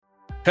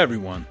Hey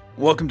everyone,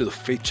 welcome to the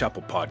Faith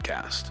Chapel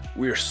podcast.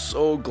 We are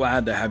so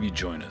glad to have you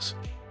join us.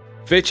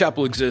 Faith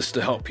Chapel exists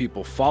to help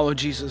people follow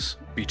Jesus,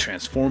 be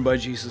transformed by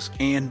Jesus,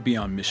 and be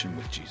on mission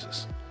with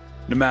Jesus.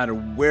 No matter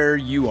where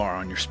you are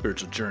on your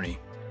spiritual journey,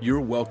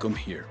 you're welcome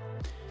here.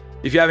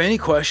 If you have any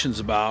questions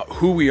about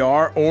who we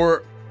are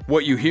or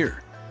what you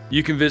hear,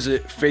 you can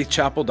visit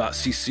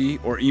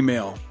faithchapel.cc or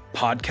email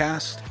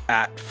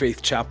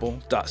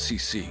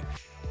podcast@faithchapel.cc.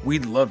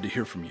 We'd love to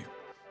hear from you.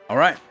 All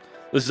right,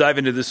 let's dive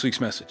into this week's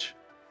message.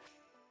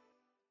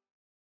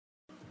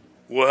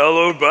 Well,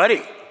 hello,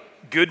 buddy.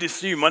 Good to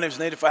see you. My name's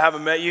Nate. If I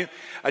haven't met you,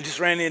 I just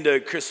ran into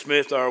Chris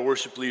Smith, our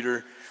worship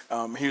leader.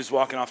 He was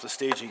walking off the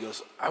stage. He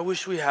goes, I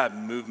wish we had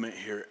movement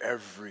here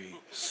every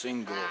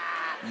single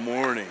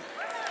morning.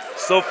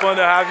 So fun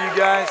to have you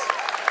guys.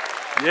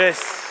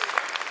 Yes.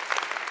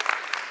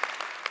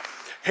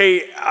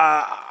 Hey,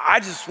 I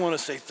just want to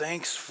say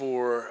thanks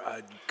for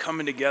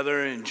coming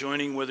together and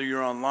joining, whether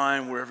you're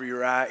online, wherever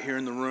you're at here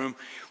in the room.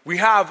 We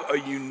have a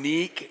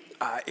unique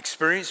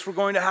experience we're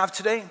going to have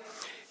today.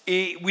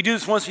 We do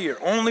this once a year,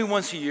 only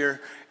once a year,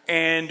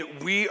 and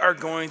we are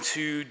going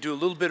to do a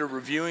little bit of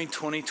reviewing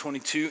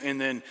 2022 and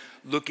then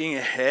looking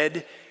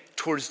ahead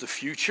towards the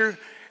future.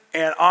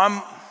 And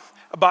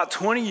about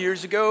 20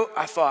 years ago,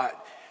 I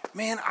thought,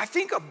 man, I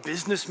think a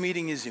business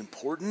meeting is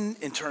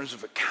important in terms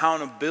of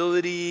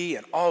accountability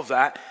and all of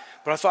that,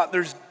 but I thought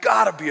there's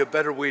gotta be a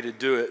better way to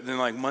do it than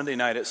like Monday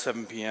night at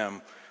 7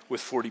 p.m.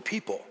 with 40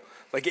 people.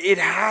 Like it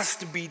has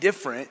to be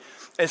different.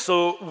 And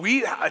so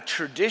a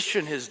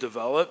tradition has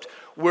developed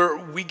where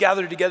we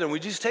gather together and we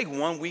just take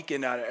one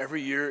weekend out of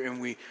every year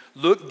and we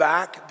look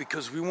back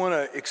because we want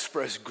to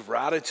express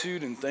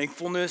gratitude and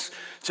thankfulness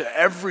to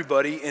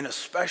everybody and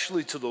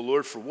especially to the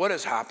Lord for what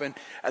has happened.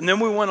 And then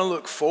we want to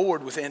look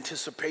forward with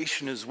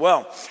anticipation as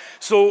well.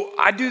 So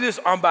I do this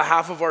on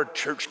behalf of our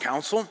church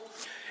council.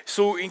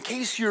 So in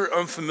case you're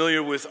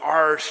unfamiliar with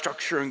our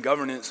structure and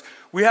governance,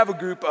 we have a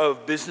group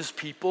of business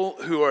people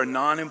who are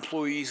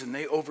non-employees and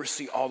they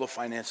oversee all the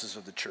finances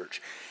of the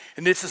church.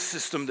 And it's a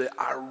system that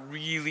I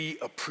really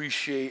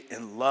appreciate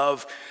and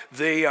love.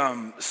 They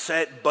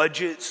set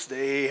budgets.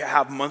 They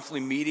have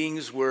monthly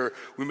meetings where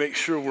we make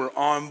sure we're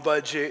on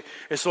budget.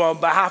 And so on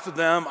behalf of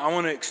them, I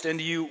want to extend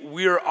to you,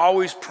 we are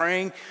always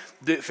praying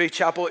that Faith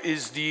Chapel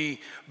is the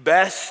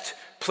best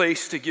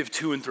place to give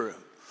to and through.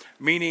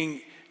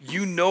 Meaning,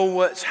 you know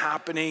what's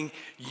happening.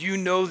 You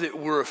know that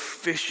we're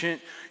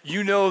efficient.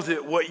 You know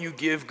that what you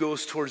give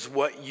goes towards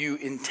what you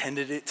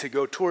intended it to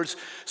go towards.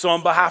 So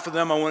on behalf of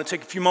them, I want to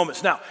take a few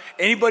moments. Now,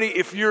 anybody,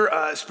 if you're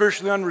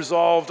spiritually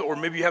unresolved or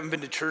maybe you haven't been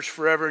to church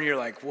forever and you're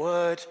like,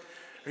 what?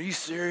 Are you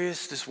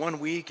serious? This 1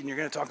 week and you're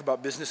going to talk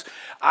about business?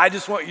 I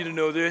just want you to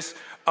know this.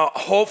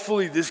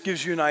 Hopefully this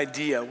gives you an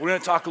idea. We're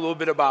going to talk a little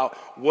bit about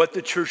what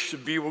the church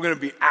should be. We're going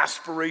to be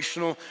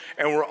aspirational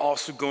and we're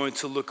also going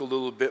to look a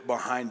little bit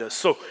behind us.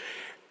 So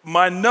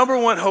my number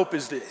one hope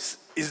is this,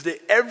 is that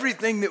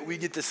everything that we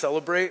get to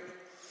celebrate,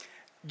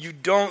 you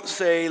don't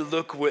say,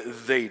 look what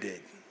they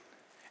did.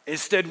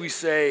 Instead, we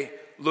say,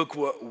 look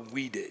what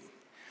we did.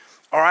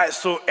 All right,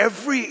 so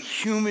every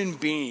human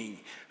being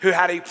who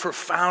had a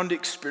profound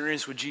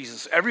experience with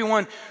Jesus,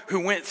 everyone who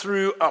went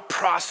through a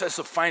process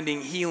of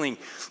finding healing,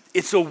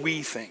 it's a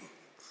we thing.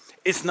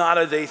 It's not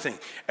a they thing.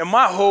 And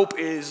my hope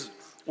is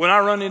when I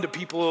run into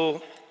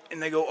people and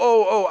they go,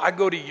 oh, I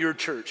go to your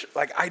church.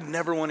 Like, I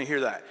never want to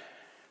hear that.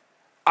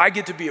 I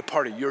get to be a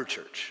part of your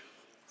church.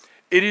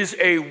 It is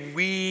a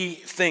we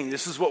thing.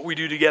 This is what we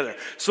do together.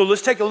 So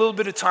let's take a little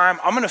bit of time.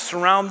 I'm going to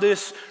surround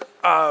this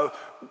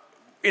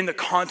in the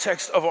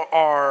context of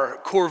our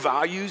core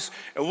values,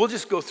 and we'll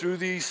just go through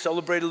these,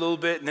 celebrate a little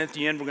bit, and at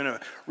the end, we're going to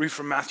read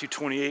from Matthew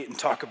 28 and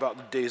talk about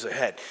the days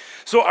ahead.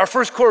 So our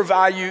first core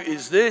value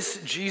is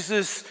this: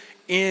 Jesus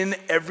in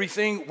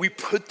everything. We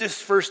put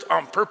this first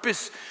on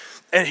purpose,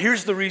 and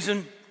here's the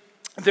reason.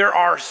 There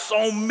are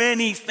so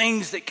many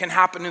things that can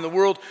happen in the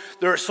world.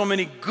 There are so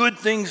many good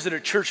things that a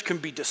church can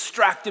be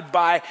distracted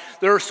by.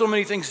 There are so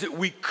many things that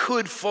we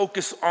could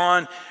focus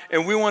on.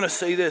 And we want to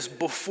say this,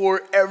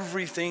 before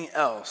everything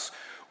else,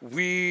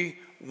 we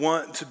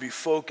want to be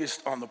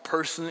focused on the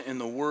person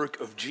and the work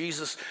of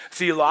Jesus.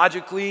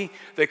 Theologically,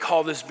 they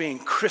call this being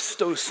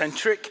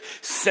Christocentric,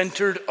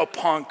 centered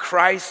upon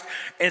Christ.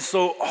 And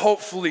so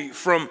hopefully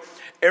from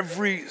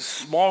every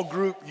small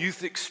group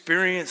youth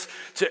experience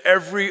to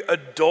every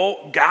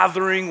adult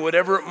gathering,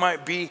 whatever it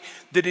might be,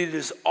 that it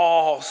is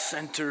all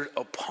centered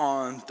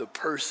upon the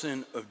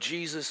person of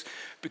Jesus,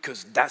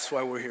 because that's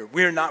why we're here.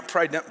 We are not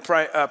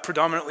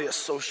predominantly a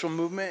social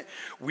movement.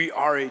 We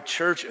are a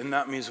church, and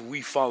that means we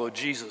follow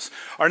Jesus.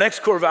 Our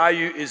next core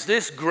value is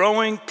this: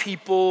 growing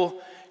people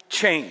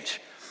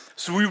change.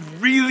 So we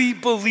really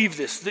believe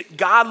this, that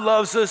God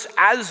loves us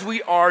as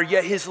we are,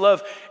 yet his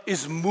love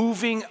is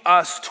moving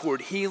us toward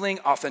healing,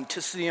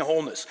 authenticity, and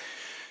wholeness.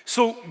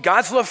 So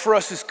God's love for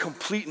us is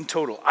complete and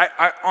total.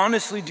 I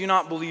honestly do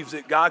not believe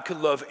that God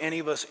could love any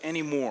of us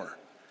any more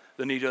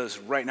than he does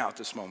right now at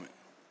this moment.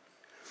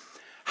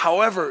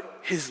 However,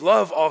 his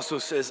love also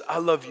says, I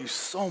love you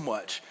so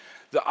much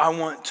that I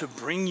want to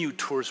bring you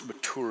towards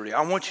maturity.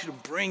 I want you to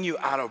bring you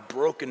out of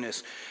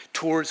brokenness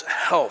towards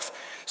health.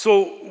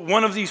 So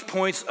one of these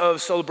points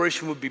of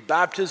celebration would be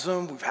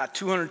baptism. We've had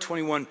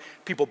 221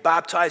 people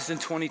baptized in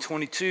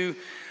 2022.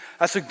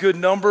 That's a good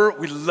number.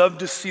 We'd love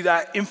to see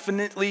that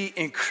infinitely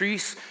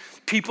increase.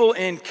 People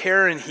in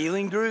care and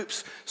healing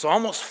groups, so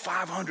almost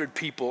 500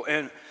 people.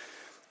 And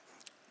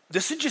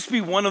this would just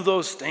be one of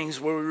those things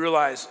where we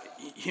realize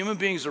human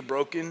beings are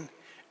broken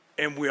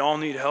and we all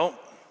need help.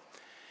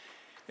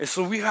 And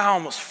so we have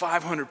almost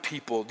 500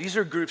 people. These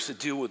are groups that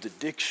deal with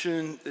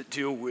addiction, that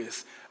deal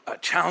with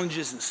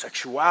challenges in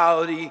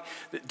sexuality,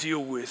 that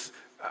deal with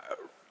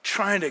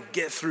trying to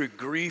get through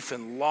grief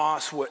and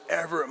loss,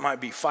 whatever it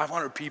might be.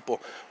 500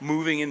 people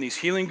moving in these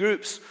healing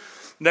groups.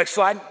 Next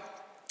slide.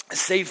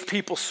 Save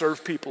people,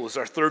 serve people is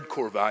our third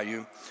core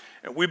value.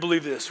 And we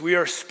believe this: we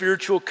are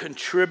spiritual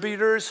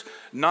contributors,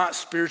 not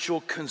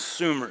spiritual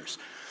consumers.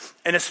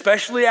 And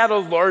especially at a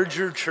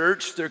larger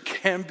church, there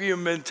can be a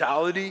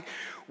mentality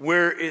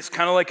where it's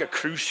kind of like a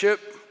cruise ship.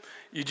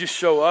 You just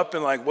show up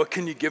and like, what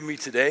can you give me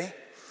today?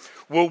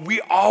 Well, we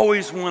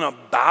always want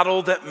to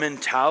battle that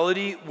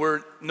mentality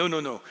where,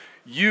 no,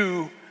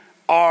 you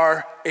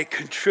are a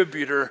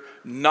contributor,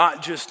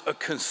 not just a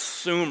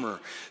consumer.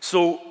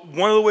 So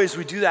one of the ways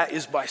we do that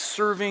is by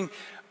serving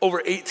over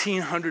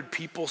 1,800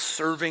 people,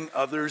 serving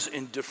others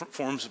in different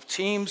forms of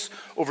teams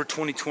over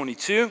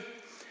 2022.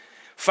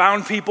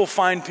 Found people,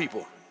 find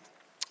people.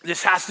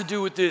 This has to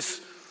do with this.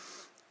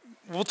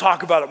 We'll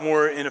talk about it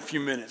more in a few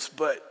minutes,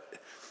 but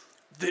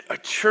that a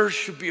church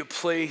should be a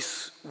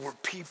place where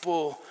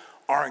people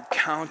are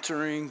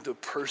encountering the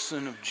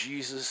person of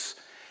Jesus,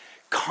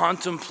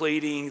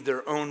 contemplating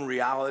their own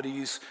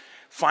realities,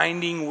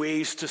 finding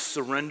ways to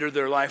surrender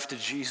their life to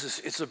Jesus.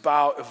 It's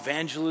about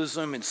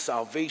evangelism and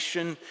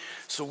salvation.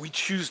 So we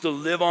choose to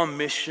live on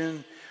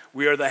mission.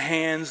 We are the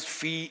hands,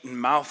 feet, and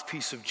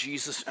mouthpiece of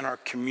Jesus in our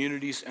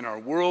communities and our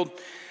world.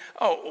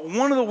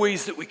 One of the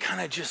ways that we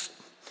kind of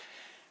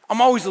I'm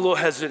always a little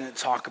hesitant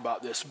to talk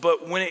about this,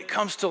 but when it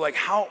comes to like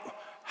how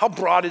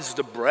broad is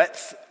the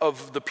breadth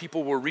of the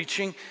people we're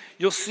reaching,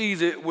 you'll see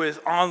that with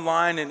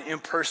online and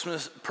in-person,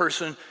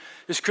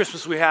 this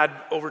Christmas we had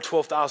over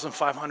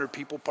 12,500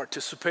 people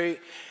participate.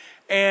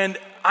 And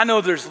I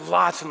know there's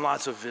lots and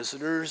lots of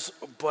visitors,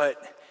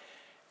 but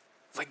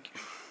like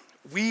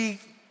we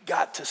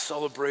got to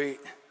celebrate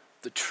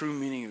the true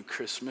meaning of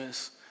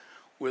Christmas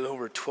with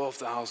over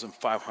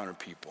 12,500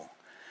 people.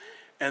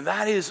 And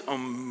that is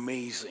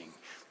amazing.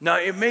 Now,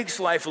 it makes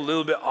life a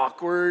little bit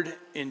awkward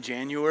in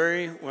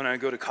January when I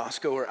go to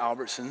Costco or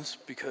Albertsons,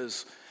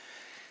 because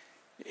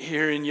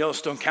here in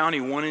Yellowstone County,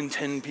 1 in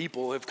 10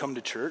 people have come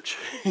to church,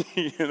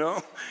 you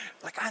know?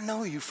 Like, I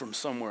know you from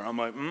somewhere. I'm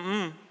like,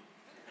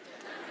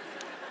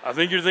 I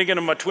think you're thinking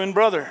of my twin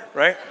brother,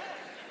 right?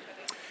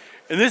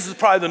 And this is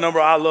probably the number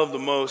I love the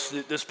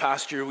most. This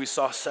past year, we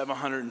saw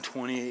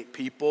 728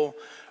 people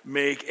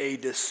make a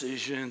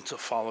decision to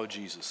follow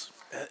Jesus.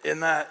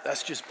 And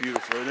that's just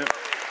beautiful, isn't it?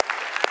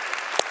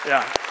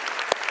 Yeah.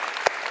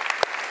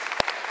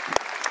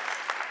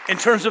 In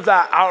terms of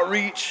that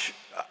outreach,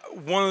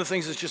 one of the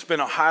things that's just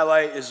been a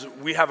highlight is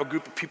we have a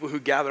group of people who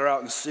gather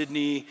out in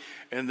Sydney,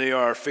 and they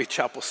are Faith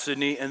Chapel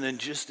Sydney. And then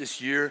just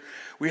this year,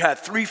 we had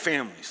 3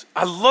 families.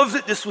 I love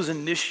that this was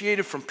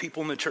initiated from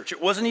people in the church.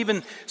 It wasn't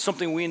even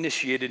something we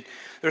initiated.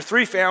 There are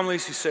 3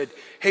 families who said,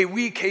 hey,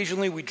 we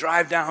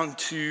drive down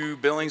to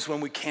Billings when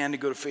we can to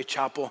go to Faith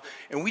Chapel.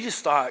 And we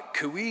just thought,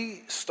 could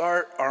we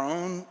start our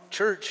own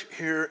church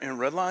here in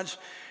Red Lodge?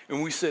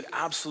 And we said,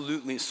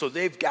 absolutely. So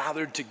they've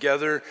gathered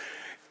together.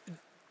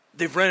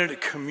 They've rented a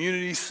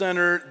community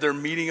center. They're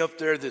meeting up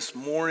there this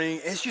morning.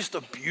 It's just a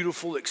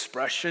beautiful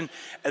expression.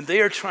 And they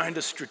are trying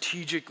to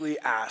strategically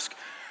ask,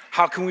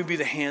 how can we be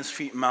the hands,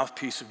 feet, and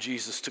mouthpiece of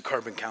Jesus to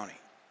Carbon County?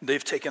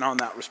 They've taken on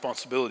that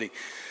responsibility.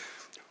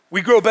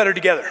 We grow better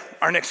together,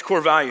 our next core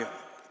value.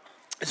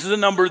 This is a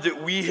number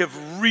that we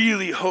have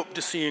really hoped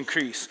to see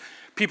increase.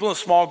 People in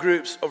small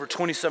groups, over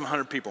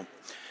 2,700 people.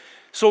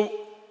 So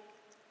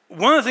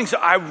one of the things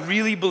that I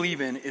really believe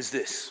in is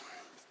this.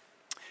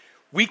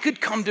 We could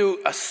come to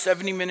a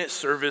 70-minute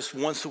service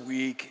once a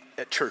week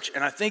at church,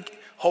 and I think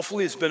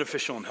hopefully it's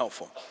beneficial and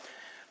helpful.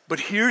 But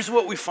here's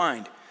what we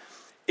find.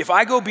 If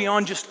I go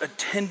beyond just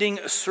attending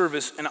a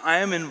service and I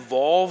am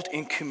involved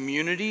in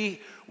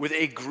community with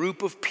a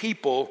group of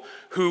people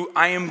who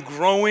I am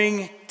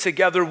growing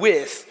together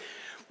with,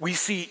 we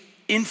see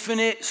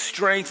infinite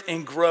strength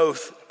and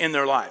growth in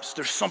their lives.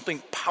 There's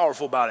something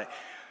powerful about it.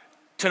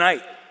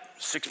 Tonight,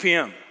 6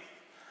 p.m.,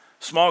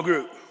 small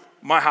group,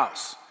 my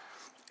house.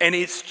 And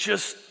it's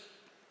just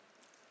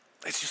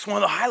one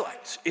of the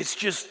highlights. It's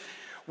just,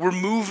 we're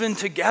moving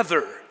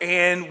together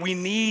and we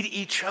need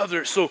each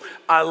other. So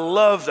I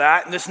love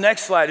that. And this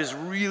next slide is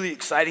really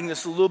exciting. This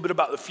is a little bit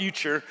about the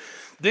future.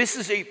 This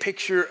is a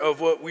picture of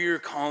what we are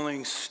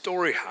calling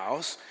Story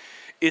House.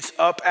 It's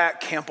up at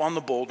Camp on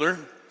the Boulder.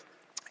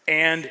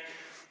 And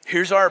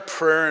here's our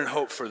prayer and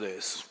hope for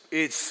this.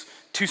 It's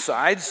 2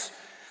 sides.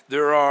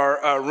 There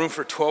are room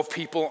for 12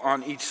 people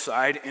on each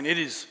side. And it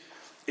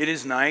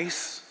is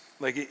nice.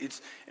 Like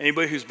it's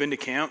anybody who's been to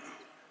camp,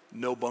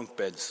 no bunk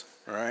beds,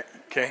 all right?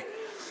 Okay.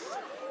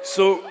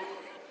 So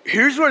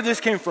here's where this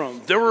came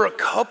from. There were a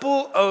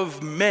couple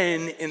of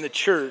men in the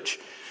church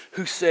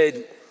who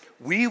said,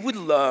 we would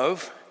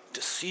love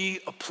to see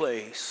a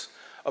place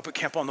up at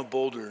Camp on the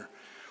Boulder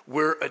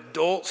where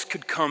adults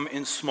could come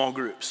in small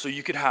groups. So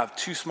you could have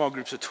 2 small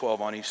groups of 12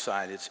 on each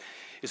side.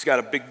 It's got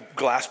a big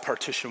glass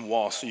partition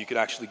wall so you could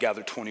actually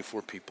gather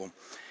 24 people.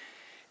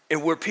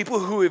 And where people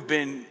who have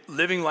been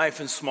living life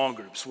in small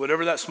groups,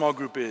 whatever that small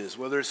group is,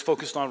 whether it's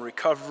focused on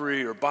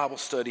recovery or Bible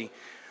study,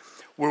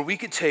 where we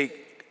could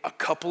take a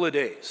couple of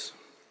days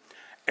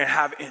and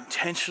have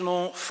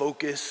intentional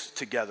focus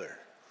together.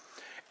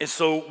 And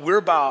so we're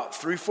about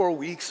 3-4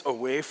 weeks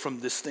away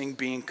from this thing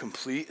being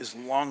complete, as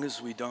long as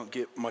we don't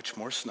get much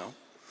more snow.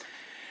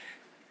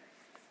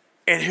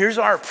 And here's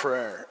our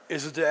prayer,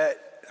 is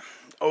that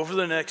over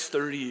the next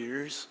 30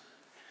 years,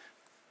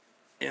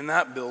 in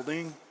that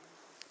building,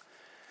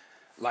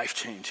 life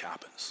change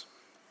happens.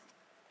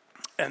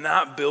 In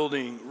that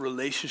building,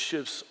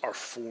 relationships are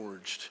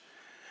forged.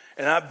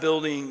 In that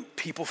building,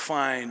 people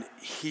find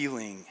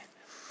healing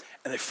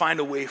and they find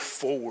a way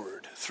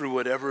forward through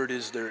whatever it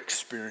is they're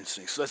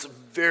experiencing. So that's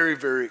very,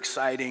 very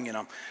exciting, and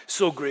I'm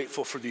so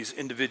grateful for these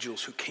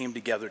individuals who came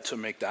together to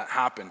make that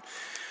happen.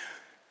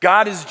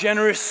 God is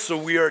generous, so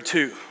we are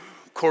too.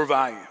 Core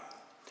value.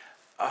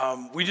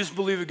 We just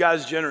believe that God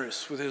is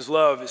generous with his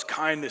love, his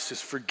kindness,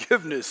 his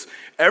forgiveness,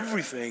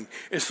 everything.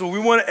 And so we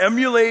want to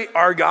emulate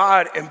our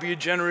God and be a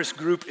generous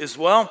group as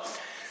well.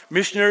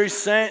 Missionaries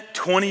sent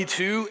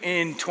 22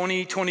 in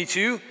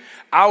 2022.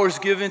 Hours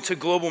given to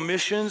global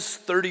missions,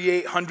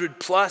 3,800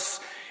 plus.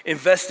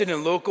 Invested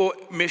in local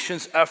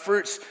missions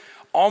efforts,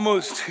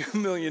 almost $2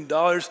 million.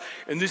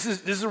 And this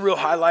is a real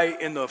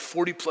highlight in the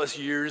 40 plus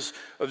years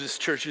of this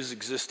church's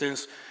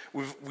existence.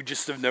 We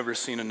just have never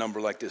seen a number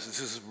like this. This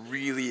is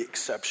really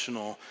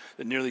exceptional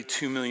that nearly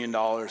 $2 million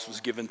was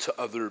given to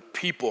other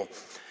people.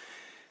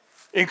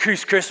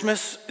 Increased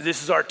Christmas.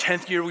 This is our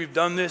 10th year we've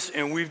done this,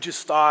 and we've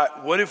just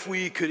thought, what if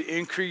we could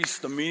increase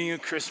the meaning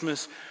of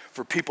Christmas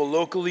for people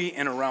locally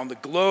and around the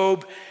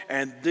globe?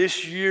 And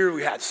this year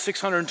we had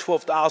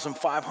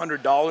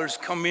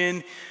 $612,500 come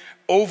in.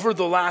 Over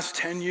the last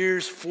 10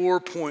 years,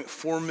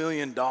 $4.4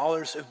 million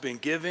have been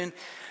given,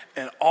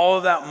 and all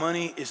of that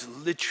money is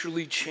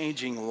literally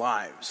changing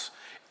lives.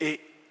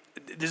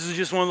 This is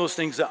just one of those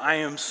things that I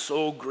am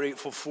so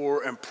grateful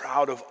for and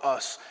proud of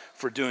us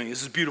for doing.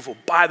 This is beautiful.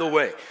 By the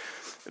way,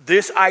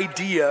 this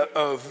idea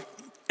of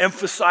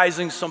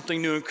emphasizing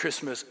something new in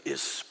Christmas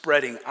is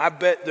spreading. I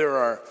bet there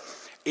are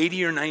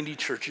 80 or 90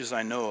 churches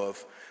I know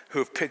of who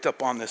have picked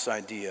up on this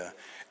idea.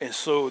 And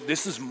so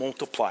this is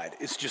multiplied.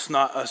 It's just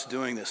not us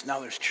doing this. Now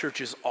there's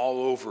churches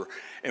all over,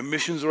 and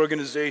missions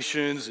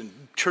organizations and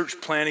church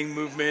planting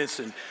movements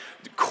and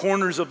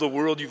corners of the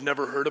world you've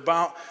never heard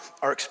about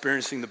are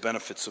experiencing the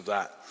benefits of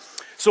that.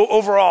 So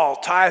overall,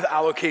 tithe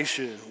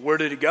allocation, where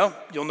did it go?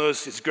 You'll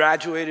notice it's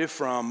graduated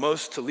from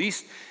most to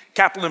least.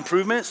 Capital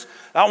improvements,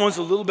 that one's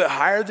a little bit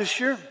higher this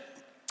year.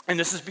 And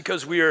this is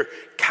because we are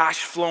cash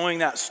flowing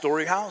that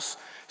story house.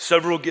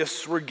 Several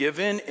gifts were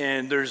given,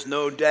 and there's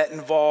no debt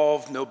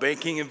involved, no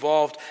banking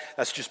involved.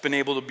 That's just been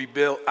able to be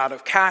built out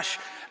of cash.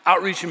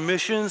 Outreach and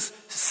missions,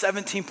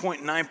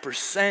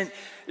 17.9%.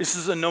 This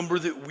is a number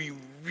that we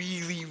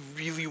really,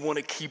 really want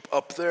to keep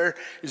up there,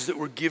 is that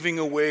we're giving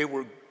away,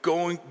 we're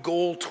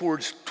goal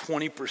towards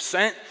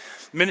 20%.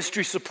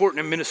 Ministry support and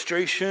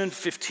administration,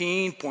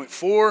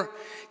 15.4.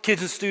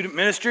 Kids and student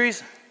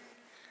ministries,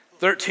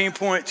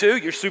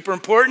 13.2. You're super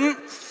important.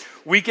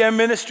 Weekend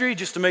ministry,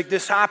 just to make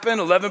this happen,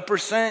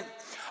 11%.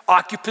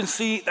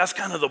 Occupancy, that's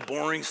kind of the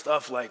boring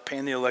stuff like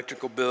paying the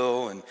electrical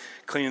bill and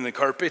cleaning the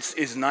carpets,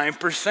 is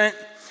 9%.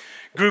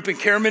 Group and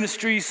care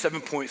ministries,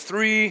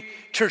 7.3.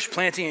 Church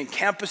planting and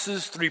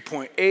campuses,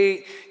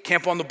 3.8.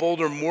 Camp on the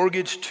Boulder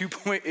mortgage,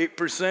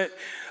 2.8%.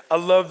 I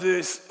love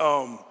this.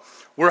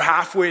 We're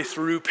halfway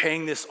through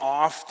paying this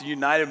off. The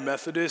United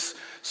Methodists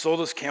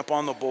sold us Camp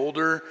on the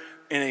Boulder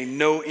in a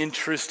no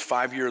interest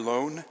 5-year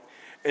loan.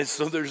 And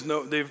so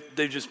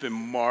they've just been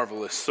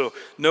marvelous. So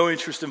no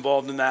interest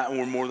involved in that, and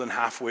we're more than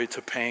halfway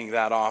to paying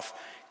that off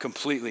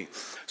completely.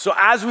 So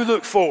as we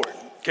look forward,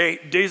 okay,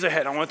 days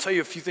ahead, I want to tell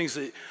you a few things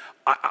that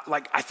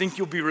I think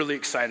you'll be really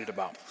excited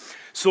about.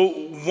 So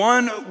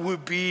one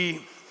would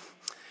be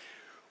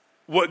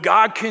what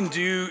God can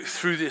do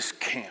through this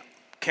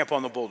Camp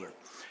on the Boulder.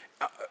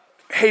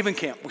 Haven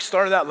Camp, we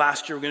started that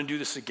last year. We're going to do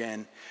this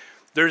again.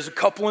 There's a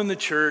couple in the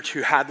church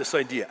who had this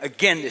idea.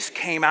 Again, this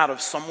came out of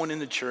someone in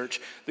the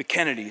church, the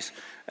Kennedys,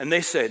 and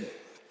they said,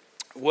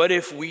 what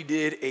if we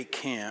did a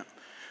camp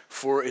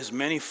for as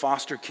many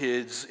foster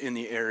kids in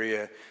the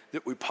area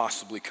that we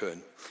possibly could?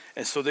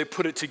 And so they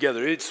put it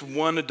together. It's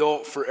one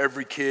adult for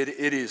every kid.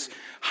 It is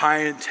high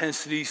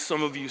intensity.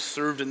 Some of you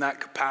served in that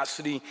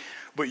capacity,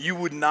 but you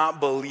would not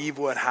believe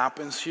what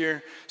happens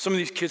here. Some of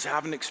these kids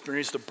haven't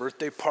experienced a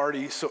birthday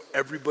party, so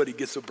everybody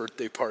gets a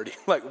birthday party.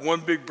 Like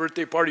one big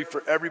birthday party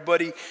for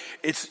everybody.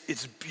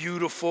 It's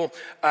beautiful.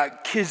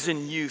 Kids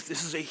and youth,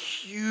 this is a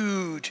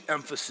huge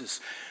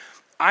emphasis.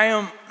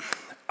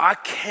 I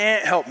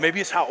can't help,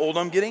 maybe it's how old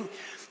I'm getting,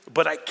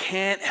 but I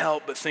can't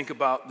help but think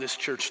about this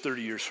church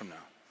 30 years from now.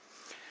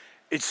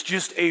 It's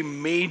just a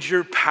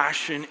major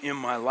passion in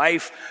my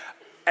life.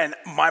 And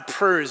my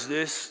prayer is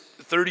this: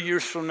 30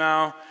 years from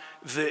now,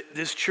 that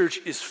this church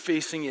is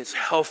facing its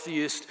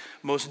healthiest,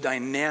 most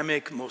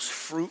dynamic, most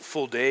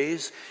fruitful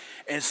days.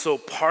 And so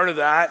part of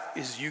that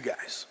is you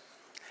guys,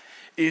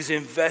 is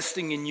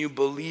investing in you,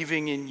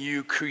 believing in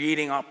you,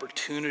 creating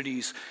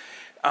opportunities.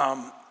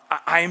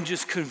 I am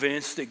just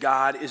convinced that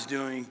God is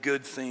doing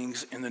good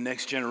things in the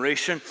next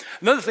generation.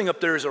 Another thing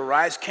up there is a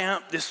Rise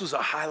Camp. This was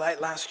a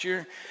highlight last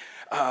year.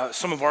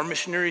 Some of our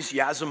missionaries,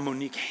 Yaz and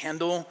Monique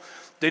Handel,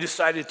 they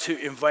decided to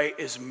invite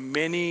as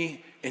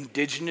many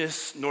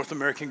indigenous North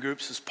American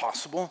groups as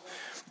possible.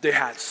 They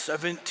had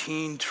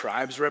 17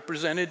 tribes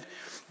represented.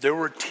 There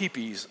were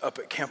teepees up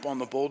at Camp on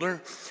the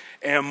Boulder,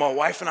 and my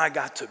wife and I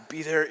got to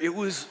be there. It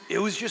was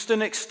just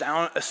an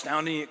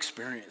astounding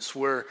experience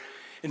where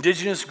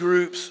indigenous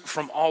groups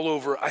from all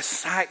over,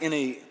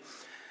 they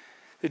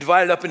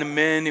divided up into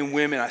men and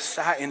women. I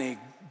sat in a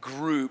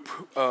group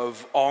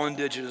of all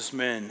indigenous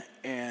men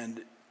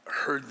and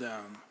heard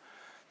them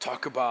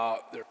talk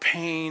about their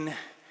pain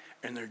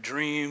and their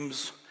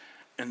dreams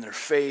and their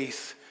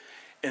faith.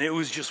 And it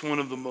was just one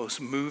of the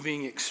most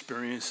moving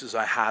experiences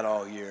I had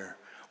all year.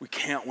 We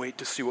can't wait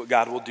to see what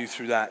God will do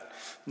through that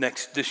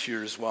this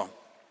year as well.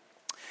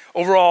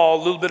 Overall,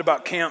 a little bit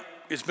about camp.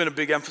 It's been a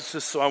big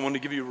emphasis, so I want to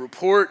give you a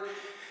report.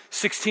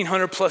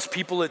 1,600 plus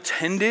people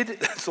attended.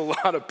 That's a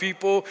lot of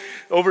people.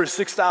 Over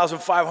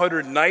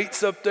 6,500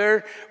 nights up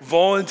there.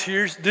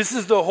 Volunteers. This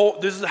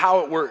is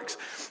how it works.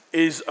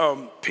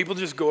 People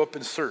just go up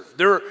and serve.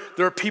 There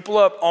are people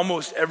up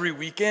almost every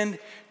weekend.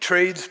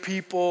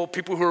 Tradespeople,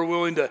 people who are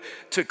willing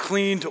to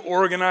clean, to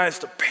organize,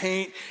 to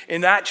paint.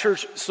 In that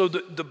church, so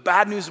the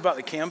bad news about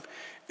the camp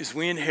is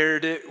we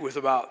inherited it with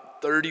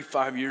about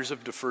 35 years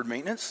of deferred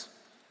maintenance.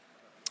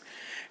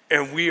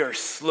 And we're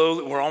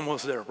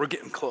almost there. We're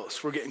getting close.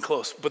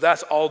 But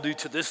that's all due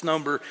to this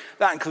number.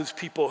 That includes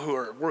people who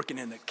are working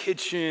in the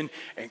kitchen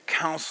and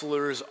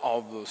counselors, all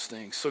of those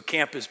things. So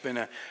camp has been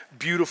a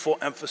beautiful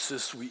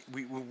emphasis. We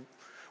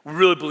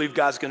really believe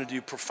God's going to do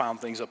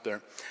profound things up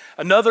there.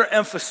 Another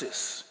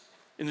emphasis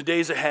in the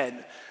days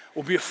ahead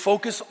will be a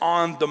focus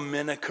on the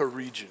MENACA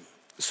region.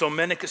 So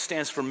MENACA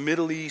stands for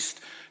Middle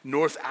East,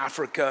 North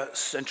Africa,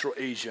 Central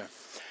Asia.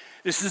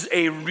 This is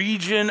a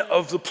region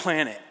of the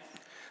planet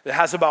that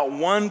has about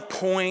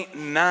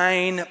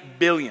 1.9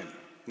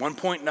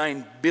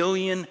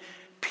 billion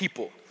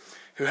people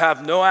who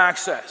have no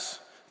access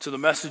to the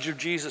message of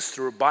Jesus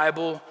through a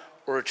Bible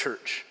or a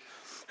church,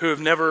 who have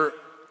never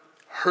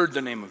heard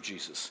the name of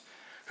Jesus,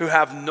 who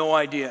have no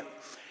idea.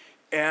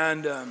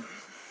 And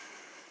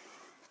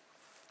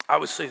I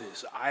would say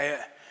this, I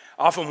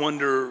often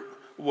wonder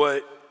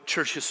what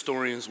church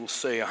historians will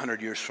say 100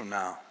 years from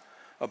now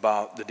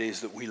about the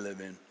days that we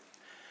live in.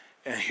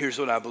 And here's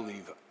what I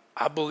believe.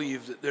 I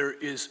believe that there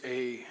is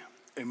a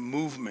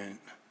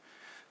movement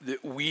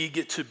that we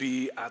get to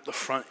be at the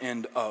front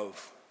end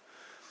of,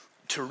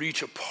 to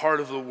reach a part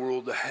of the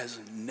world that has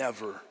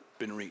never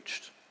been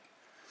reached.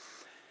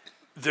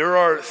 There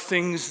are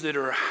things that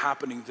are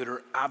happening that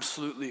are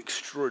absolutely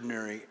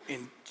extraordinary.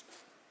 In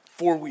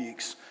 4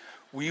 weeks,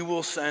 we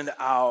will send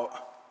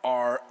out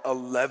our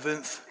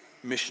 11th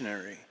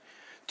missionary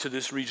to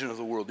this region of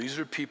the world. These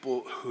are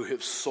people who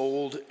have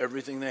sold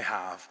everything they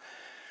have,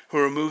 who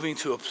are moving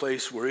to a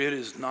place where it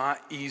is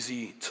not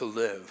easy to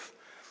live,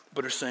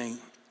 but are saying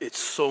it's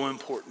so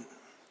important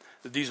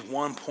that these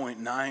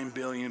 1.9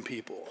 billion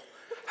people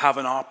have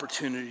an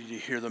opportunity to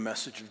hear the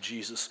message of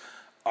Jesus.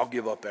 I'll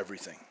give up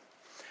everything.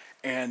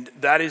 And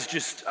that is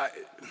just,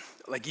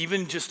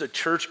 even just a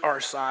church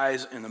our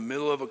size in the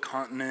middle of a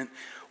continent,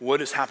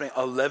 what is happening?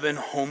 11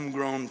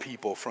 homegrown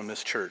people from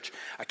this church.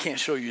 I can't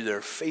show you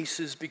their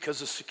faces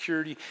because of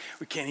security.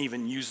 We can't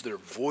even use their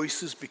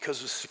voices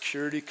because of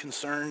security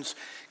concerns.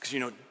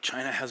 Because,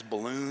 China has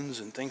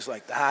balloons and things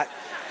like that.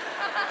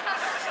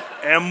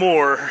 And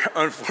more,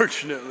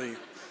 unfortunately.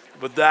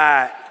 But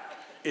that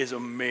is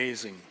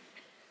amazing.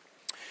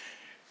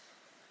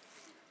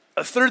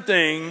 A third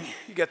thing,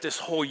 you got this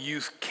whole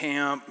youth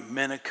camp,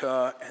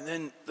 MENACA, and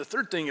then the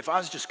third thing, if I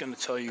was just going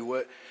to tell you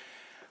what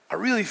I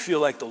really feel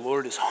like the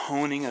Lord is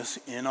honing us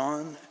in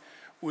on,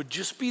 would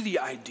just be the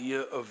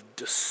idea of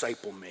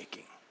disciple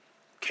making.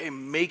 Okay,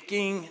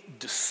 making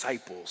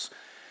disciples.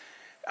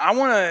 I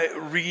want to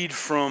read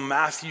from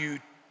Matthew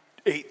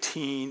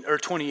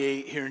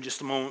 28 here in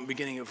just a moment,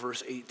 beginning at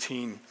verse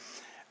 18.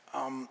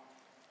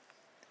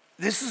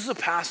 This is a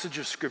passage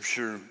of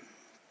scripture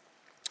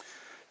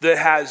that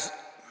has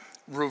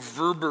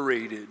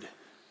reverberated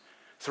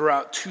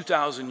throughout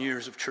 2,000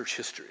 years of church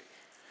history.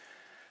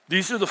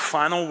 These are the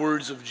final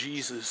words of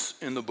Jesus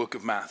in the book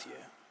of Matthew.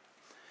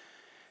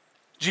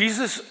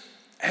 Jesus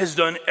has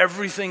done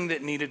everything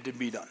that needed to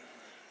be done.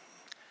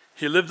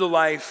 He lived a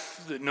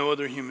life that no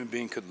other human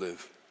being could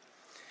live.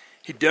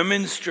 He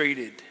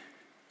demonstrated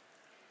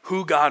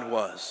who God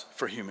was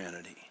for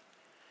humanity.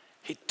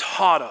 He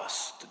taught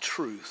us the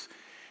truth.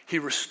 He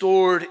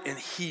restored and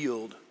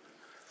healed.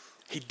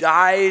 He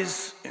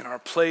dies in our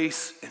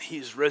place and he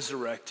is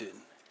resurrected.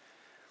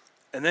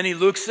 And then he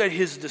looks at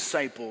his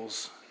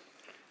disciples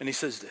and he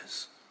says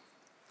this: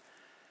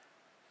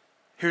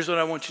 here's what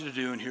I want you to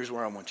do and here's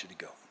where I want you to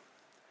go.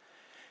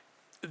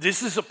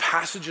 This is a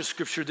passage of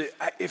scripture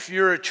that if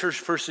you're a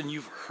church person,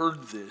 you've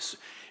heard this.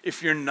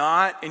 If you're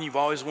not and you've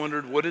always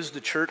wondered what is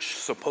the church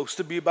supposed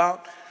to be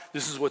about,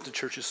 this is what the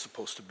church is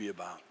supposed to be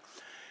about.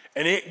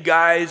 And it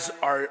guides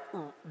our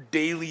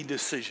daily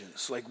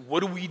decisions. Like, what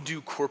do we do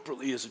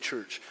corporately as a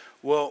church?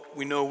 Well,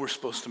 we know we're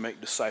supposed to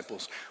make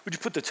disciples. Would you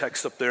put the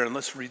text up there and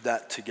let's read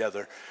that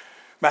together?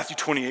 Matthew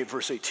 28,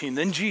 verse 18.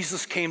 Then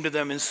Jesus came to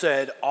them and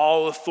said,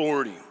 all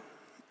authority.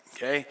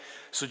 Okay?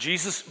 So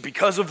Jesus,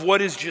 because of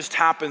what has just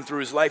happened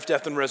through his life,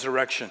 death, and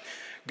resurrection,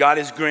 God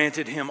has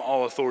granted him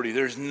all authority.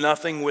 There's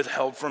nothing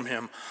withheld from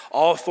him.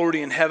 All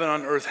authority in heaven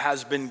and on earth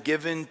has been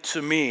given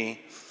to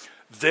me.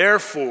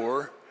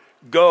 Therefore,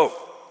 go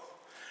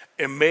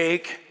and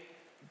make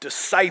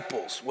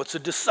disciples. What's a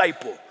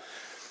disciple?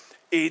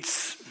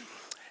 It's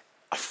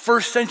a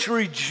first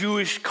century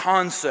Jewish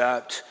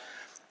concept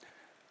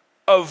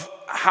of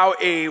how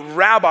a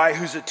rabbi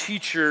who's a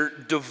teacher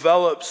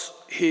develops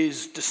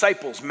his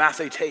disciples,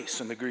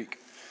 mathetes in the Greek.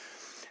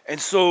 And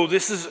so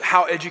this is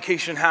how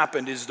education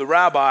happened, is the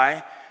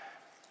rabbi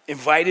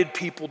invited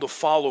people to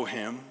follow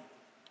him.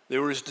 They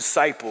were his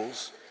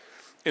disciples.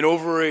 And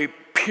over a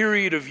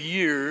period of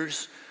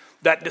years,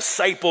 that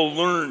disciple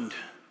learned.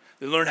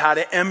 They learned how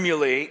to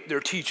emulate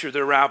their teacher,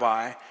 their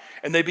rabbi,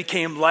 and they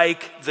became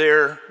like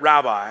their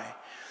rabbi.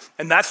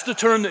 And that's the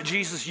term that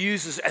Jesus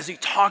uses as he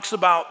talks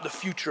about the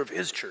future of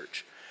his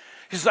church.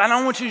 He says, I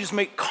don't want you to just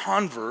make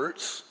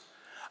converts.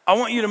 I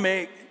want you to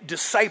make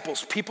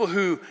disciples, people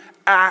who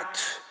act,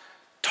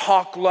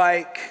 talk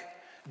like,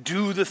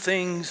 do the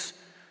things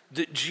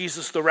that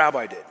Jesus the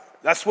rabbi did.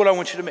 That's what I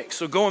want you to make.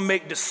 So go and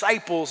make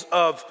disciples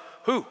of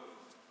who?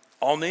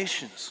 All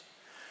nations.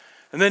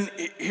 And then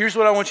here's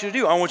what I want you to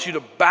do. I want you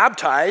to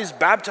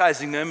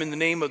baptizing them in the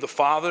name of the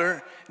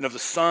Father and of the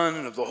Son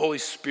and of the Holy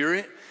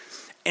Spirit,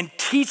 and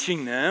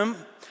teaching them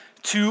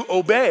to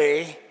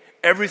obey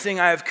everything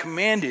I have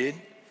commanded.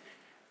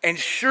 And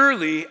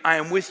surely I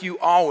am with you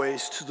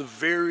always to the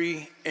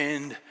very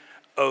end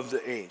of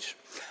the age.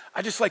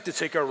 I just like to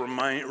take our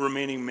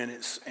remaining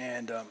minutes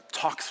and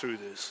talk through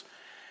this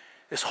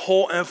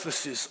whole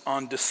emphasis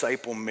on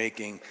disciple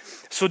making.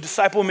 So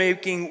disciple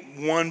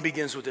making, one,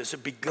 begins with this.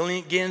 It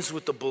begins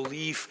with the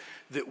belief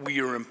that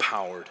we are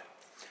empowered.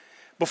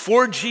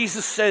 Before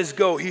Jesus says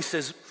go, he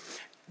says,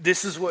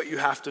 this is what you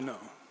have to know.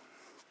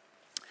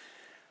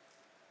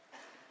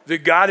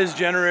 That God is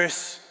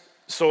generous,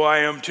 so I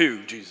am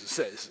too, Jesus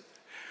says.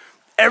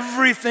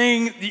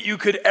 Everything that you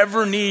could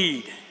ever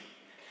need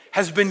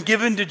has been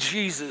given to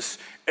Jesus,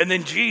 and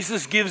then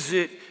Jesus gives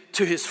it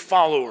to his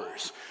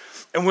followers.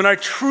 And when I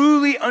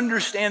truly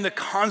understand the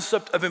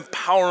concept of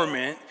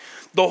empowerment,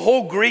 the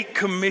whole Great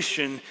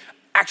Commission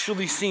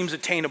actually seems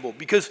attainable.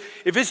 Because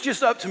if it's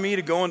just up to me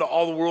to go into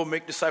all the world,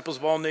 make disciples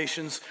of all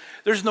nations,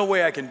 there's no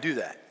way I can do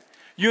that.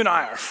 You and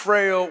I are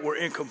frail, we're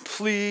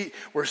incomplete,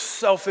 we're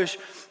selfish.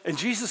 And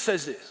Jesus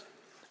says this: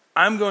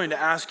 I'm going to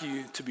ask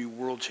you to be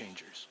world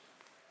changers.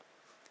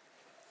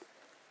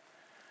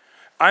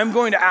 I'm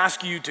going to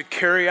ask you to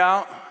carry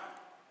out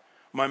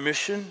my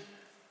mission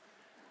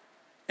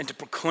and to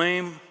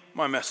proclaim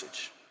my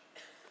message.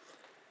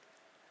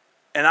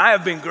 And I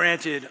have been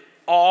granted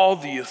all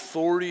the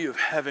authority of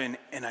heaven,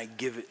 and I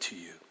give it to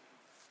you.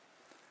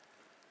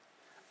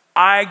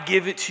 I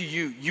give it to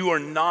you. You are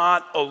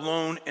not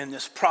alone in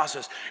this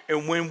process.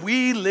 And when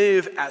we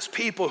live as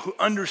people who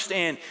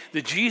understand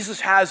that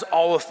Jesus has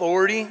all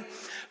authority,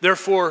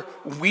 therefore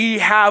we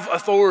have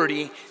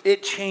authority,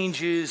 it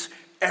changes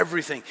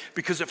everything.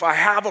 Because if I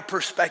have a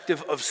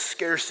perspective of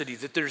scarcity,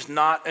 that there's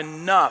not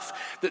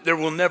enough, that there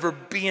will never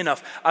be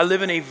enough, I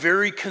live in a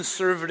very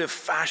conservative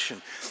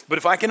fashion. But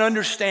if I can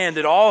understand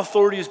that all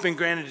authority has been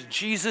granted to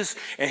Jesus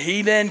and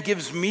he then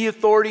gives me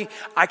authority,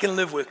 I can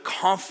live with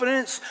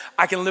confidence.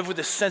 I can live with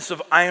a sense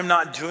of I am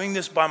not doing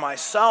this by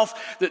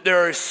myself, that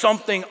there is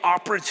something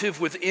operative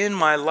within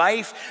my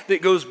life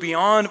that goes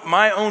beyond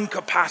my own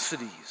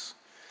capacities.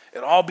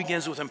 It all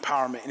begins with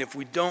empowerment. And if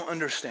we don't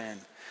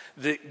understand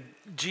that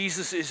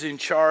Jesus is in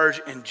charge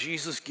and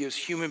Jesus gives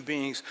human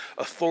beings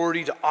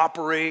authority to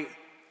operate,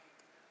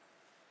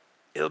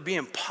 it'll be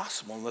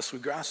impossible unless we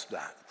grasp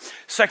that.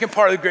 Second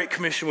part of the Great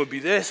Commission would be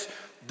this: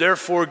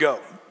 therefore go.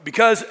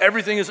 Because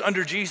everything is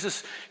under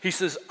Jesus, he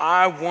says,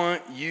 I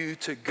want you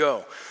to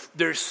go.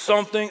 There's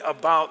something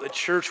about the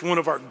church. One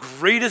of our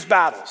greatest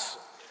battles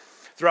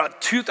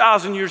throughout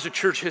 2,000 years of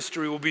church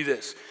history will be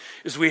this,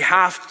 is we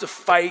have to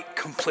fight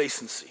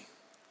complacency.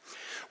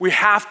 We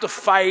have to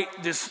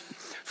fight this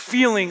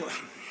feeling.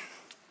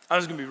 I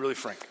was going to be really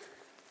frank.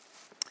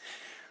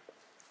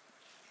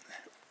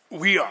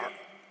 We are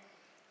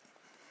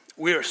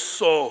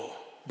so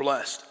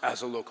blessed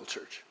as a local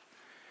church.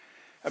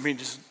 I mean,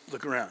 just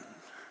look around.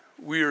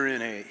 We are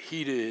in a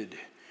heated,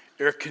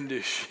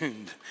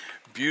 air-conditioned,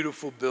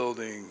 beautiful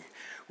building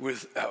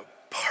with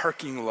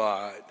parking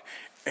lot,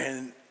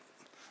 and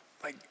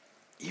like,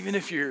 even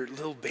if your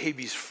little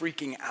baby's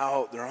freaking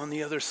out, they're on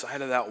the other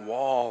side of that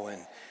wall,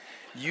 and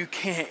you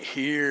can't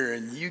hear,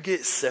 and you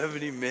get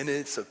 70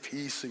 minutes of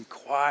peace and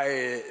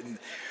quiet. And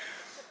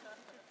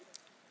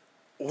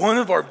one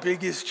of our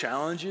biggest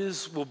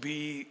challenges will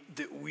be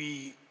that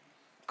we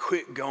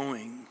quit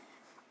going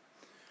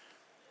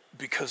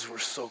because we're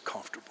so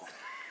comfortable.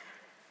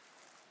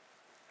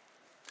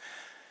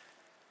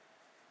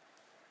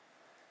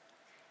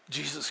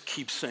 Jesus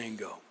keeps saying,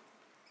 go.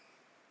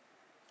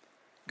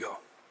 Go.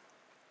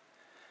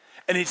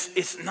 And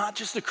it's not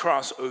just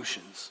across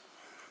oceans.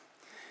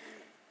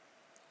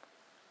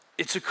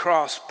 It's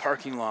across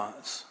parking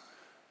lots,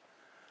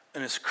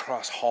 and it's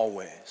across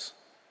hallways,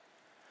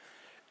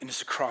 and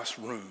it's across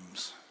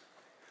rooms.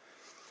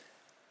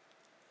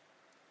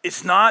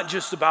 It's not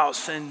just about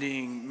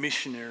sending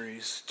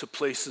missionaries to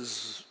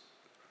places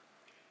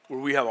where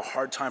we have a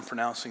hard time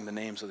pronouncing the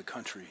names of the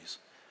countries,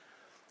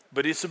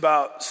 but it's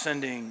about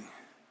sending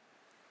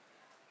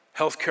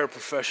healthcare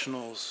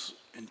professionals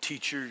and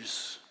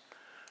teachers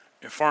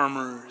and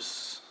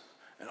farmers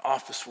and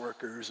office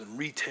workers and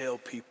retail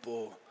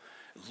people,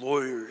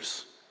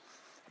 lawyers,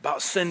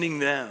 about sending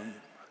them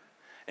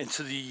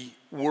into the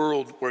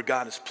world where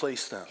God has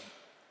placed them.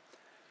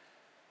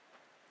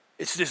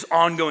 It's this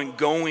ongoing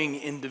going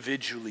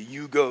individually.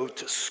 You go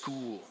to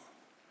school.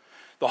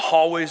 The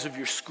hallways of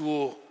your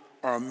school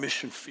are a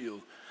mission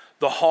field.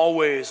 The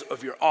hallways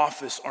of your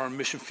office are a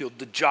mission field.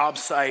 The job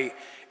site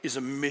is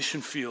a mission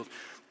field.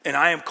 And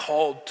I am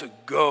called to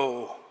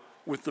go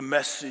with the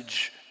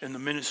message and the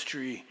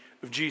ministry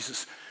of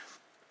Jesus.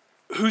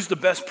 Who's the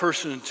best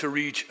person to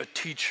reach a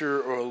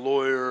teacher or a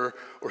lawyer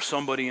or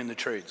somebody in the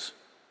trades?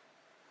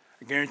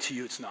 I guarantee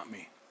you it's not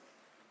me.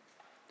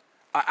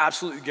 I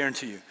absolutely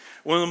guarantee you.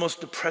 One of the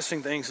most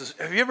depressing things is,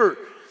 have you ever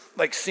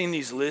seen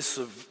these lists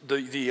of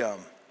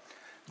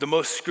the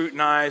most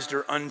scrutinized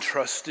or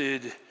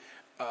untrusted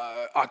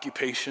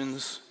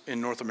occupations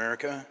in North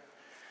America?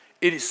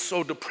 It is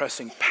so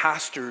depressing.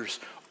 Pastors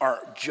are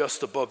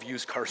just above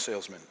used car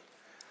salesmen.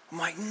 I'm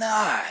like,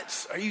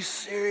 nuts. Are you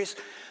serious?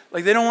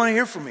 Like, they don't want to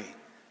hear from me.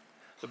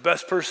 The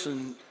best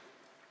person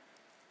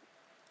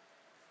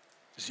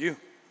is you.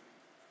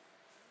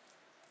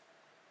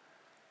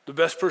 The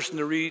best person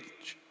to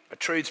reach a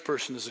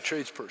tradesperson is a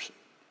tradesperson.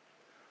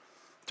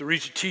 To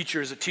reach a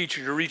teacher is a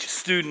teacher. To reach a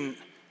student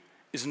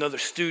is another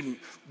student.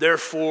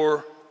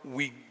 Therefore,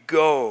 we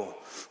go.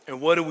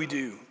 And what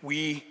do?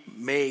 We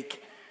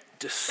make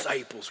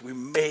disciples. We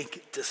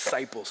make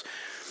disciples.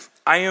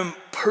 I am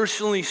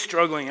personally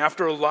struggling.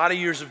 After a lot of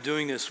years of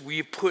doing this,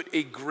 we've put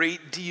a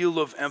great deal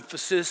of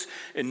emphasis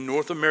in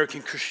North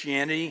American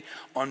Christianity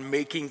on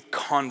making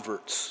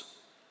converts.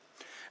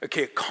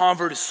 Okay, a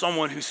convert is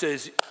someone who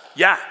says,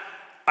 yeah,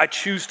 I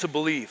choose to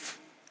believe.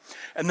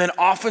 And then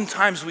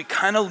oftentimes we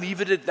kind of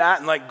leave it at that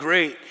and like,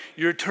 great,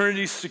 your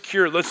eternity is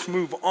secure, let's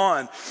move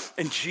on.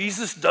 And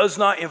Jesus does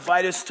not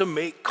invite us to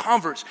make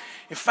converts.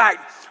 In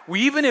fact,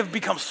 we even have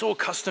become so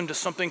accustomed to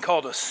something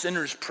called a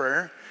sinner's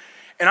prayer.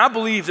 And I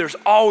believe there's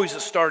always a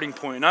starting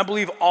point. And I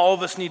believe all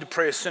of us need to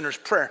pray a sinner's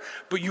prayer.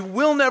 But you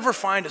will never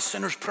find a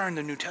sinner's prayer in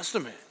the New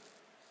Testament.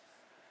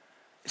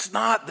 It's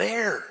not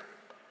there.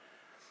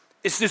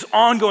 It's this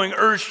ongoing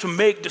urge to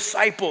make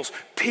disciples,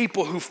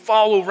 people who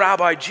follow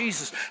Rabbi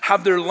Jesus,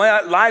 have their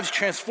lives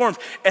transformed,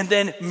 and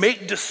then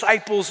make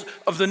disciples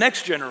of the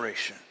next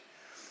generation.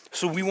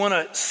 So we want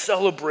to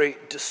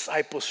celebrate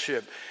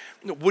discipleship.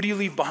 What do you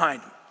leave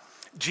behind?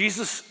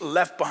 Jesus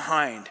left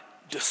behind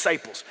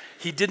disciples.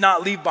 He did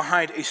not leave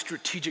behind a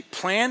strategic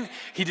plan.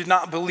 He did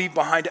not leave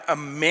behind a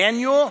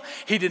manual.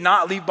 He did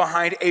not leave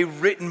behind a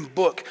written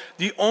book.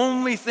 The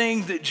only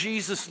thing that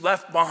Jesus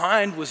left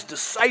behind was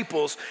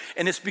disciples,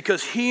 and it's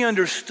because he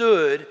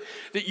understood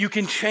that you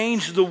can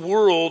change the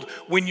world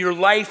when your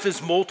life is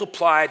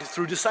multiplied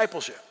through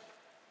discipleship.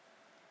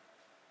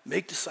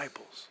 Make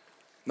disciples,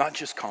 not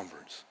just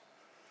converts.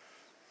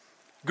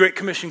 Great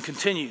Commission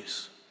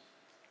continues.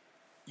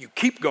 You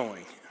keep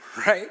going,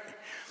 right?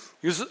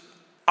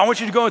 I want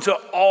you to go into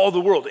all the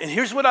world. And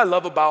here's what I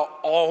love about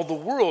all the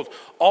world.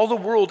 All the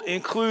world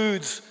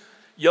includes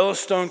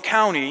Yellowstone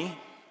County,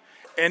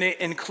 and it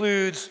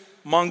includes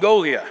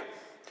Mongolia,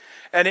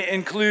 and it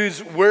includes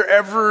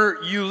wherever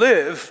you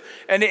live,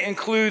 and it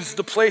includes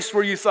the place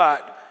where you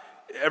thought,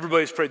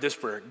 everybody's prayed this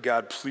prayer,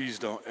 God, please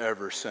don't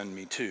ever send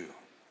me to,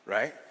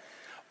 right?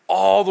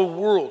 All the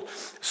world.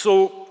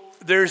 So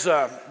there's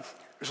a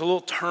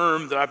little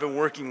term that I've been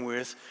working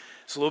with.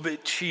 It's a little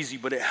bit cheesy,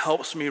 but it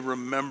helps me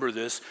remember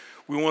this.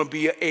 We want to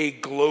be a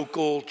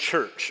global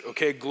church,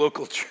 okay?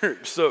 Global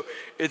church. So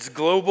it's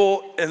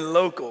global and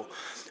local.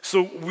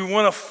 So we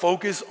want to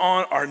focus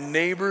on our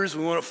neighbors.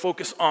 We want to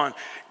focus on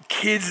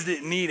kids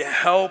that need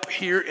help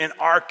here in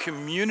our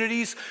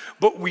communities,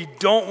 but we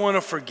don't want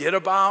to forget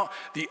about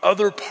the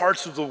other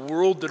parts of the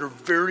world that are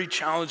very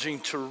challenging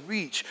to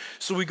reach.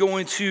 So we go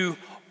into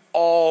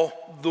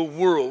all the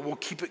world. We'll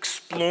keep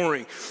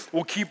exploring.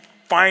 We'll keep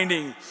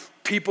finding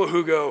people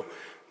who go,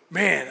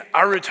 man,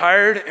 I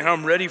retired and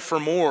I'm ready for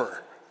more.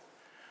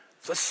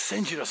 Let's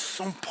send you to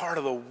some part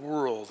of the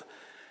world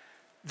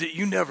that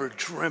you never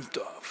dreamt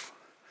of,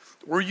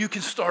 where you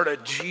can start a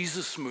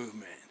Jesus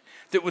movement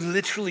that would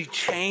literally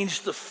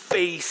change the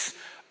face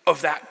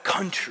of that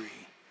country.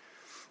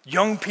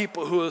 Young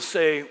people who will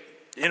say,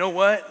 you know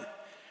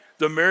what?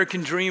 The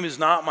American dream is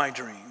not my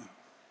dream,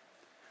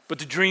 but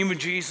the dream of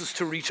Jesus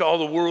to reach all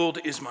the world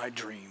is my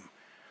dream.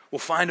 We'll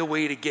find a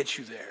way to get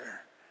you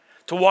there,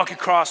 to walk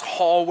across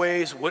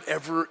hallways,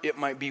 whatever it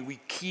might be.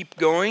 We keep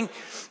going,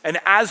 and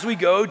as we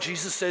go,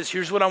 Jesus says,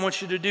 here's what I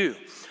want you to do.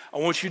 I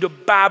want you to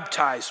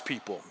baptize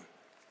people.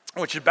 I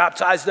want you to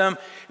baptize them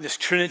in this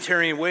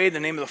Trinitarian way, in the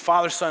name of the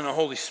Father, Son, and the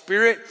Holy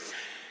Spirit.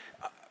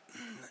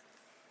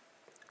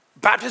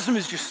 Baptism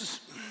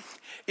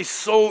is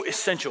so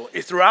essential.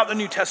 Throughout the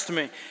New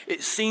Testament,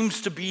 it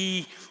seems to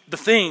be the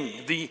thing,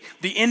 the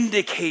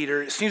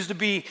indicator. It seems to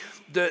be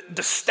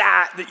the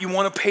stat that you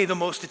want to pay the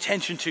most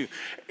attention to.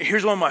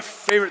 Here's one of my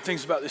favorite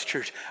things about this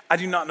church. I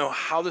do not know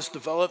how this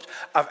developed.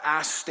 I've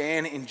asked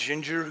Stan and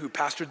Ginger, who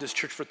pastored this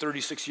church for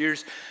 36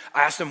 years,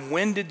 I asked them,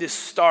 when did this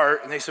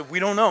start? And they said, we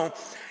don't know.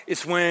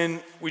 It's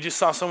when we just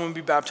saw someone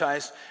be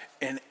baptized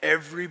and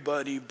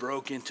everybody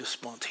broke into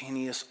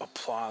spontaneous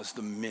applause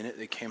the minute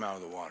they came out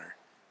of the water.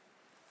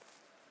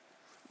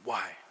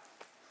 Why?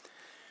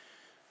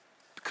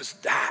 Because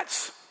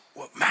that's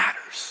what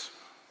matters.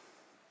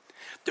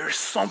 There's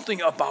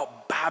something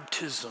about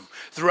baptism.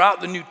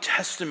 Throughout the New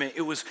Testament,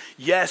 it was,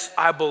 yes,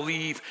 I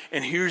believe,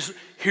 and this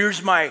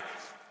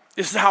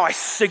is how I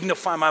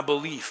signify my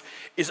belief,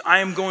 is I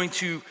am going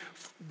to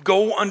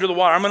go under the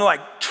water. I'm going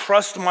to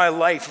trust my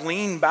life,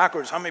 lean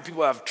backwards. How many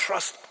people have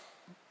trust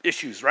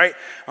issues, right?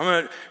 I'm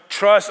going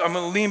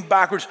to lean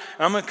backwards,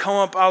 and I'm going to come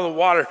up out of the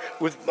water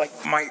with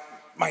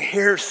my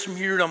hair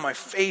smeared on my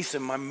face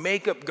and my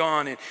makeup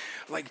gone and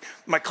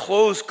my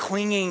clothes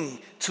clinging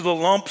to the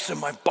lumps in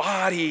my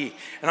body.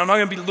 And I'm not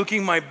gonna be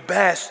looking my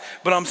best,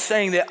 but I'm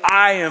saying that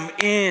I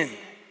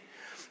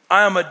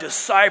am a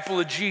disciple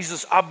of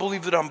Jesus. I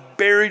believe that I'm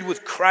buried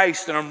with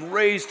Christ and I'm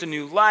raised to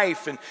new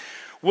life. And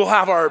we'll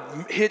have our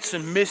hits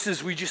and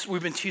misses.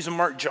 We've been teasing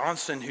Mark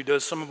Johnson, who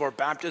does some of our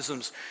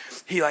baptisms.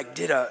 He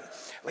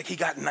he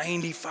got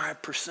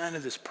 95%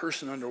 of this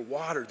person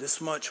underwater. This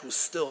much was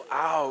still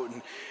out.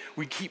 And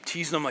we keep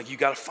teasing them you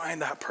got to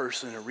find that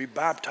person and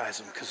rebaptize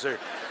them because they're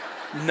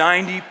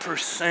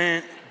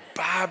 90%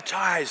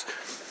 baptized.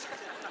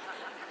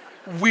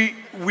 We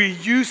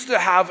used to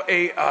have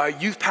a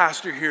youth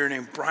pastor here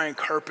named Brian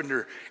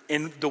Carpenter,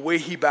 and the way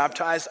he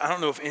baptized, I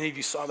don't know if any of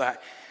you saw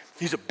that.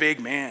 He's a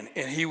big man,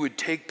 and he would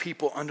take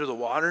people under the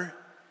water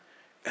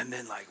and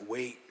then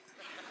wait.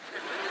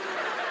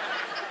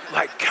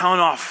 Count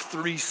off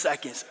 3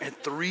 seconds. And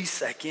 3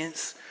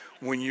 seconds,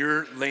 when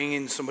you're laying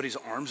in somebody's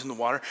arms in the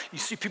water, you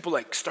see people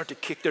start to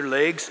kick their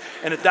legs.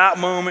 And at that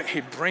moment,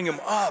 he'd bring them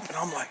up. And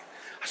I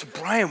said,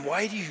 Brian,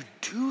 why do you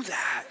do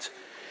that?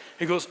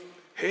 He goes,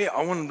 hey,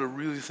 I want them to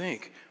really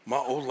think my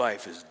old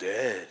life is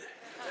dead.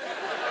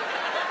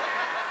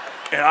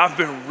 And I've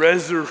been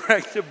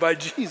resurrected by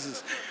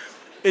Jesus.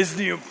 Is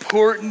the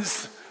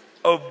importance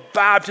of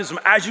baptism.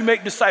 As you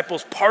make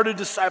disciples, part of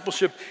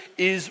discipleship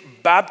is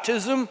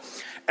baptism.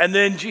 And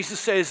then Jesus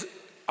says,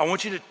 I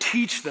want you to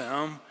teach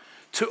them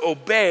to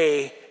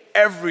obey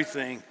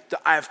everything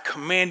that I have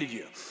commanded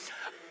you.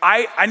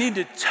 I need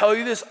to tell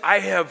you this. I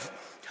have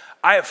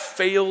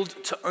failed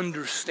to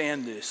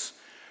understand this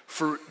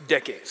for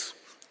decades.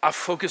 I've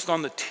focused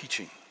on the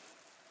teaching.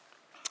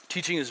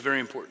 Teaching is very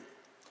important.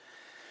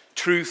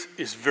 Truth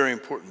is very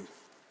important.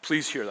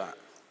 Please hear that.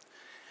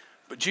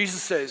 But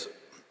Jesus says,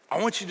 I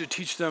want you to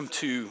teach them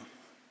to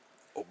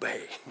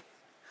obey.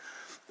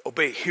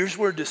 Obey. Here's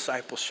where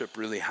discipleship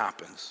really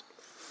happens.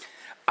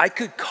 I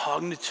could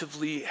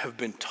cognitively have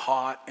been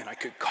taught and I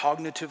could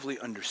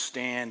cognitively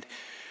understand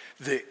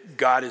that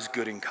God is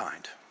good and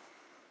kind.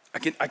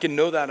 I can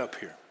know that up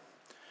here.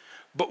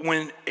 But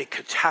when a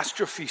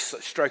catastrophe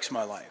strikes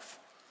my life,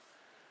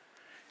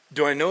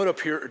 do I know it up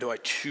here or do I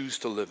choose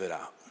to live it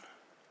out?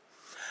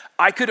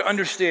 I could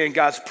understand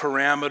God's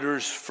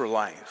parameters for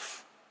life.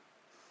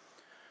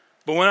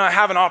 But when I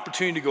have an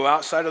opportunity to go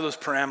outside of those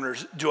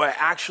parameters, do I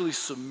actually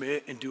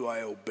submit and do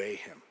I obey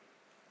him?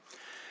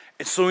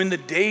 And so in the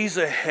days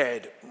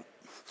ahead,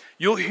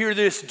 you'll hear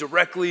this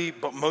directly,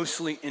 but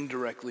mostly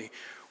indirectly.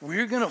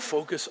 We're gonna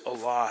focus a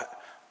lot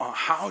on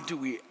how do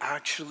we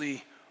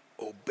actually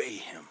obey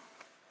him.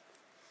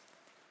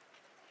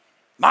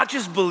 Not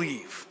just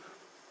believe,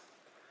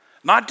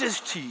 not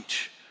just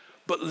teach,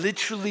 but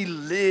literally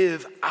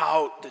live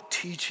out the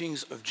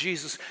teachings of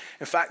Jesus.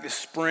 In fact, this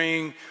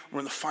spring, we're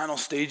in the final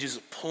stages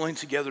of pulling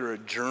together a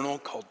journal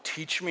called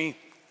Teach Me.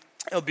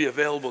 It'll be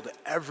available to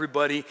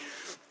everybody.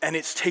 And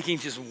it's taking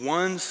just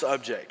one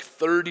subject,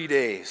 30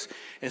 days,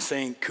 and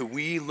saying, could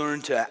we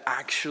learn to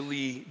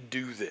actually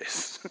do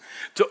this?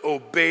 To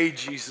obey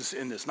Jesus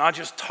in this. Not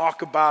just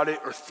talk about it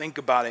or think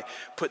about it,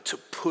 but to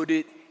put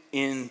it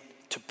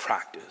into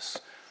practice.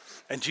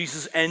 And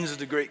Jesus ends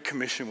the Great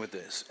Commission with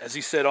this. As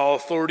he said, all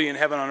authority in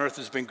heaven and on earth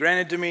has been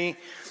granted to me.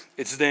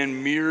 It's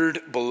then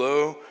mirrored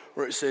below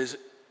where it says,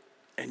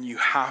 and you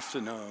have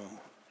to know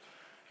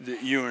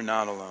that you are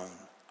not alone.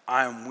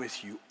 I am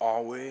with you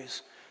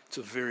always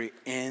to the very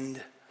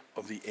end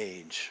of the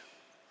age.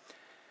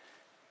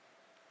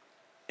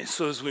 And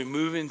so as we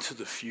move into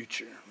the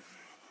future,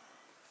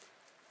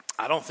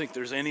 I don't think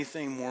there's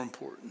anything more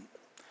important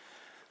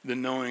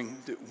than knowing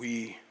that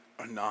we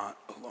are not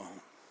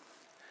alone.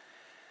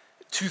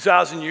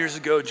 2,000 years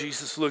ago,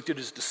 Jesus looked at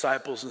his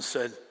disciples and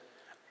said,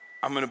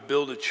 I'm going to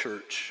build a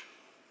church.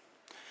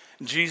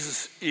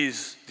 Jesus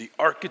is the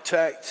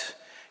architect.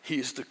 He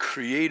is the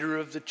creator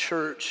of the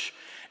church.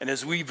 And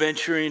as we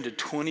venture into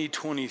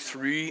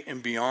 2023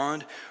 and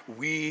beyond,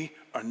 we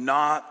are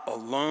not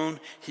alone.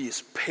 He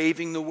is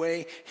paving the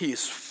way. He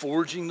is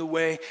forging the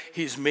way.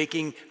 He is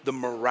making the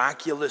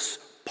miraculous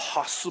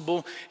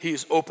possible. He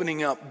is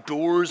opening up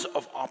doors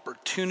of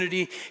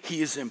opportunity.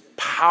 He is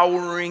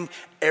empowering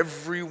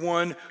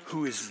everyone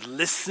who is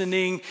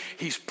listening.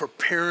 He's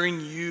preparing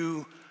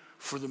you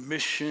for the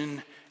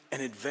mission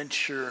and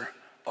adventure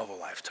of a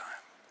lifetime.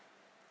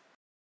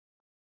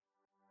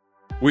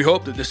 We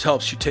hope that this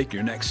helps you take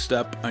your next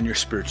step on your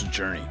spiritual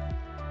journey.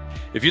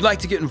 If you'd like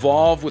to get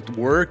involved with the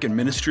work and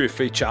ministry of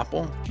Faith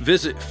Chapel,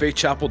 visit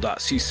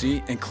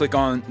faithchapel.cc and click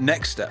on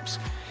Next Steps.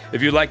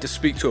 If you'd like to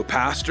speak to a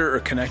pastor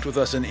or connect with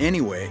us in any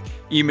way,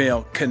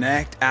 email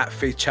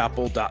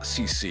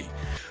connect@faithchapel.cc.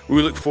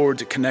 We look forward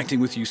to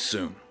connecting with you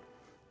soon.